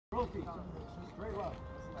feet. Straight left.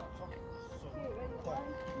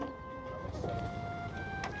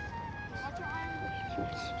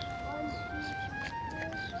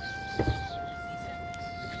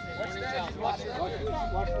 Watch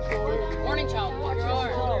the shoulder. Morning, child. Watch your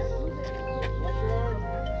arm. Watch your arm.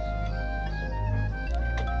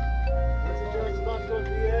 Once the judge is about to go to the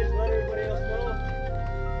edge, let everybody else know.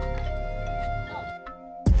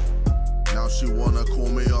 Now she wanna call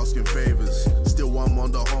me asking favors. Still I'm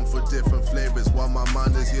on the hunt for different flavors. While my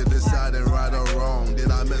mind is here deciding right or wrong. Did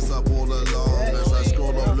I mess up all along? As I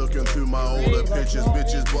scroll up looking through my older pictures.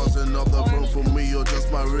 Bitches buzzing up the phone for me or just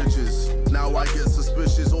my riches. Now I get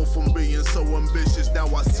suspicious, all from being so ambitious. Now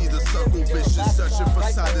I see the circle vicious, searching for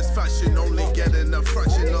satisfaction, only getting a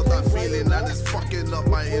fraction of that feeling that is fucking up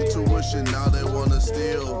my intuition. Now they wanna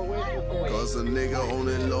steal, cause a nigga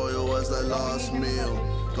only loyal as the last meal.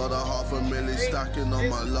 Got $500,000 stacking on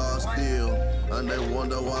my last deal, and they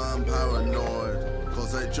wonder why I'm paranoid.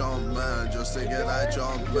 Cause they jump man just to get that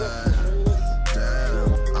jump man.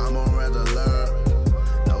 Damn, I'm on red alert.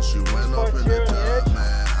 Now she went up in the dirt,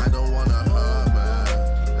 man. I don't wanna hurt, man.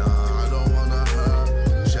 Nah, I don't wanna hurt.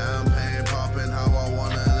 Champagne popping how I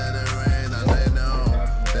wanna let it rain, and they know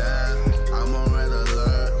that I'm on red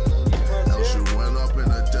alert. Now she went up in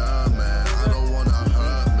the dirt, man. I don't wanna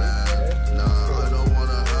hurt, man. Nah, I don't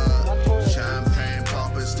wanna hurt. Champagne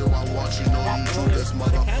popping, still I'm watching all you Judas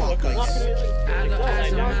motherfuckers. I got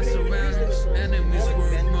eyes on my surroundings. Enemies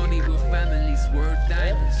worth money, but families worth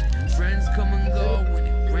diamonds. Friends come and go when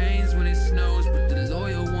it rains, when it snows, but the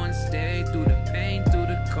loyal ones stay through the pain, through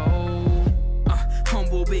the cold.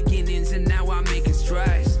 Humble beginnings and now I'm making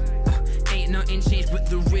strides. Ain't nothing changed but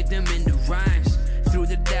the rhythm and the rhymes. Through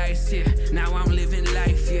the dice, yeah, now I'm living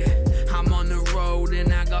life, yeah. I'm on the road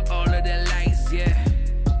and I got all of the lights, yeah.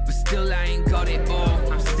 But still I ain't got it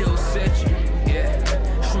all, I'm still searching, yeah.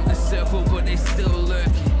 Shrunk the circle but they still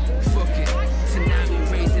lurking. Fuck it, tonight we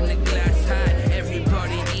raising the glass high.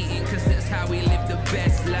 Everybody eating cause that's how we live the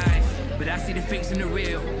best life. But I see the fakes and the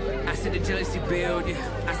real, I see the jealousy build, yeah.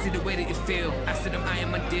 I see the way that you feel, I see them eyeing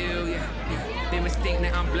my deal, yeah, yeah. They mistake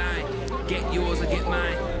that I'm blind, get yours or get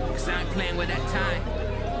mine. Cause I ain't playing with that time,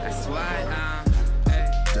 that's why hey.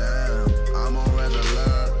 Damn, I'm on red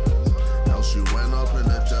alert. Now she went up in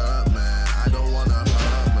the dirt, man. I don't wanna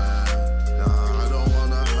hurt, man. Nah, I don't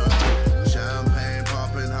wanna hurt. Champagne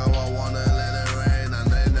popping how I wanna let it rain, and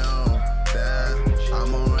they know that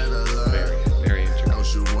I'm on red alert. Very interesting. Now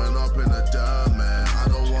she went up in the dirt, man. I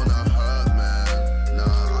don't wanna hurt, man.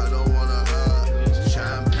 Nah, I don't wanna hurt.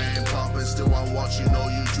 Champagne popping, still I'm watching all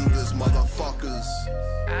you Judas motherfuckers.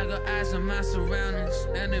 I got eyes on my surroundings.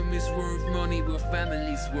 Enemies worth money, but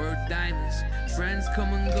families worth diamonds. Friends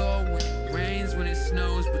come and go when it rains, when it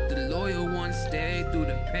snows, but the loyal ones stay through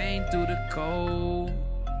the pain, through the cold.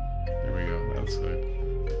 Here we go. That's good.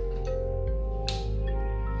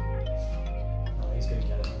 Oh, he's gonna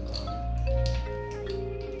get it on time.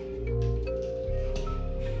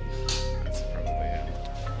 That's probably it.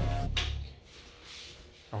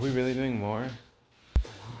 Are we really doing more?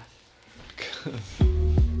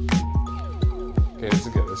 Okay, this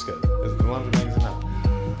is good. This is good. The laundry bag's enough.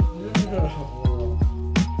 Yeah.